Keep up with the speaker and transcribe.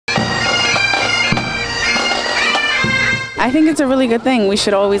I think it's a really good thing. We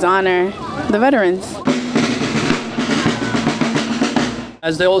should always honor the veterans.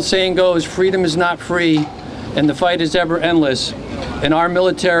 As the old saying goes, freedom is not free, and the fight is ever endless. And our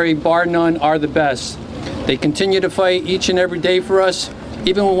military, bar none, are the best. They continue to fight each and every day for us,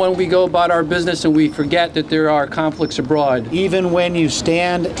 even when we go about our business and we forget that there are conflicts abroad. Even when you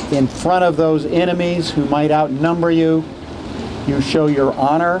stand in front of those enemies who might outnumber you, you show your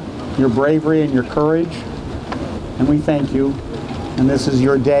honor, your bravery, and your courage. And we thank you. And this is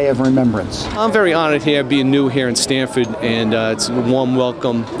your day of remembrance. I'm very honored here, being new here in Stamford, and it's a warm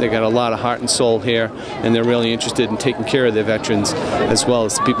welcome. They got a lot of heart and soul here, and they're really interested in taking care of their veterans as well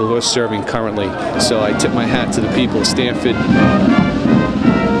as the people who are serving currently. So I tip my hat to the people of Stamford.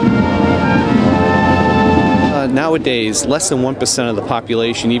 Nowadays, less than 1% of the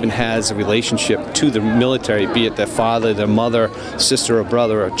population even has a relationship to the military, be it their father, their mother, sister or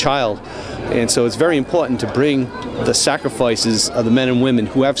brother or child. And so it's very important to bring the sacrifices of the men and women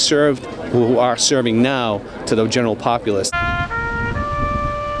who have served, who are serving now, to the general populace. A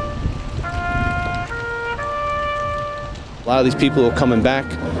lot of these people are coming back.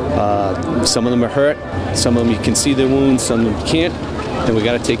 Some of them are hurt, some of them you can see their wounds, some of them you can't, and we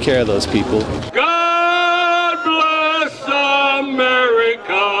got to take care of those people. God bless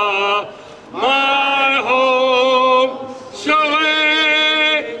America, my